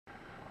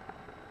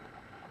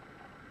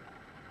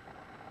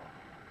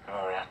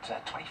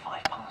at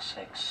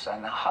 6:25,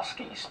 and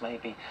Huskies may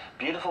be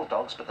beautiful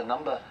dogs, but the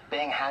number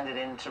being handed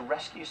into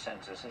rescue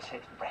centres has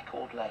hit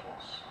record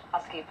levels.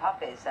 Husky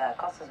puppies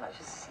cost as much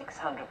as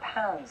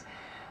 £600,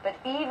 but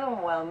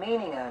even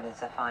well-meaning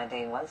owners are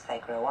finding once they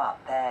grow up,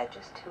 they're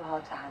just too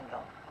hard to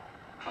handle.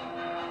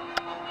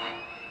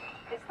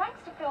 It's thanks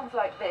to films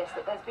like this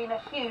that there's been a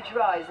huge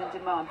rise in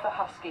demand for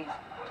Huskies.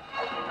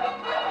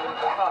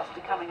 Fast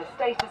becoming a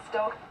status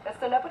dog, as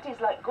celebrities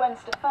like Gwen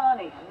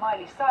Stefani and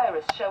Miley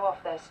Cyrus show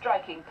off their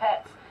striking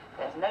pets,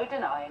 there's no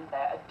denying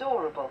they're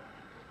adorable.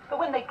 But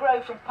when they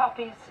grow from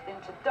puppies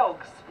into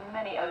dogs,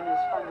 many owners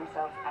find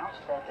themselves out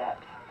of their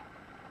depth.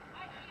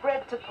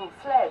 Bred to pull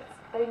sleds,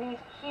 they need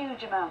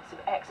huge amounts of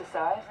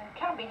exercise and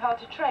can be hard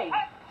to train,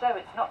 so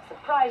it's not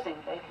surprising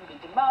they can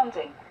be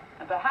demanding,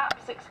 and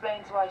perhaps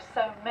explains why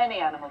so many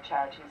animal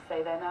charities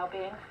say they're now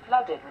being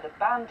flooded with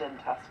abandoned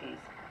Huskies.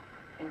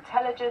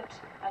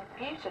 Intelligent and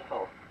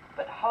beautiful,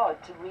 but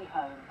hard to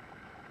rehome.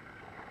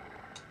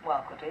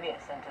 Well, Cordelia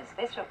sent us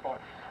this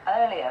report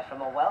earlier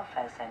from a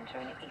welfare centre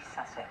in East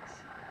Sussex.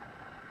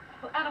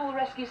 Well, animal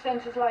rescue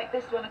centres like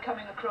this one are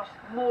coming across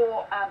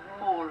more and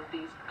more of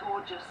these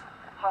gorgeous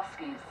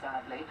Huskies,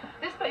 sadly.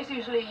 This place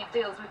usually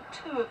deals with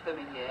 2 of them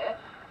a year.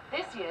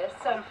 This year,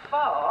 so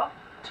far,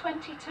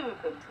 22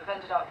 of them have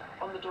ended up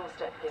on the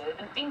doorstep here,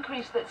 an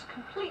increase that's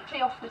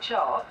completely off the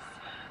charts.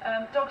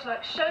 Dogs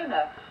like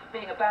Shona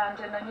being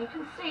abandoned, and you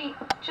can see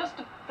just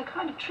the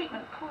kind of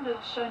treatment poor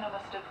little Shona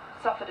must have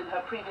suffered in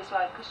her previous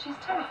life, because she's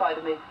terrified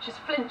of me. She's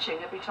flinching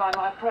every time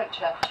I approach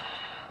her.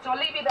 So I'll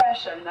leave you there,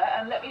 Shona,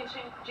 and let me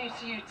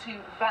introduce you to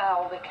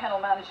Val, the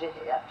kennel manager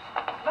here.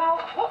 Val,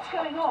 what's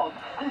going on?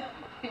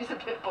 He's a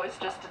bit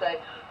boisterous today.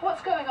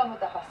 What's going on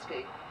with the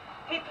Husky?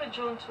 People are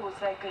drawn towards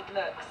their good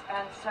looks,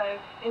 and so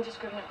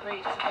indiscriminate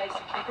breeds are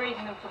basically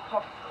breeding them for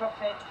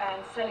profit and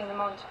selling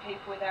them on to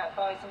people without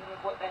advising them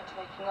of what they're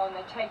taking on.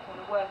 They're taking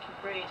on a working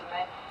breed, and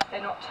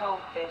they're not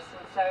told this,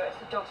 and so as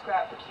the dogs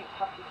grow out the cute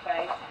puppy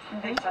phase,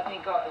 they've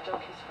suddenly got a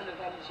dog who's full of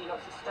energy,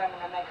 lots of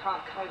stamina, and they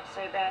can't cope,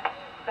 so they're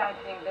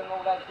abandoning them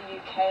all over the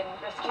UK in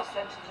rescue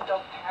centres and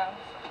dog pounds.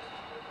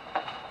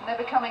 And they're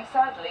becoming,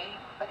 sadly,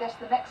 I guess,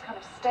 the next kind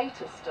of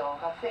status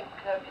dog. I think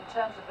in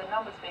terms of the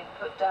numbers being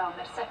put down,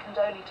 they're second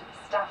only to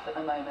the staff at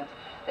the moment.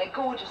 Their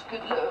gorgeous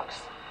good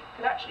looks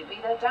could actually be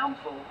their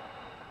downfall.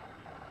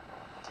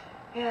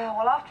 Yeah,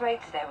 well, after 8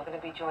 today, we're going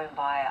to be joined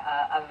by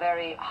a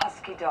very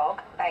husky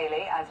dog,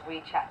 Bailey, as we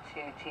chat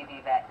to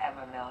TV vet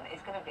Emma Milne.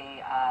 It's going to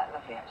be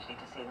lovely, actually,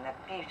 to see them.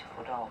 They're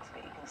beautiful dogs,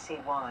 but you can see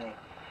why.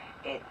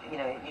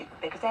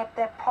 Because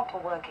they're proper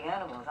working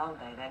animals, aren't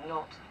they? They're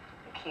not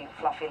cute,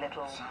 fluffy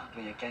little...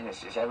 Sadly, again,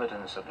 it's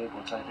evidence of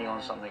people taking on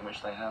something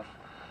which they have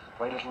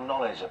very little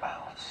knowledge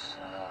about.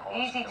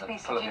 Easy to be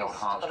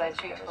seduced by those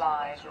big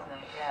flies, isn't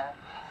it?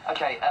 Yeah.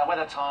 Okay,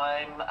 weather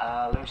time.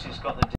 Lucy's got the...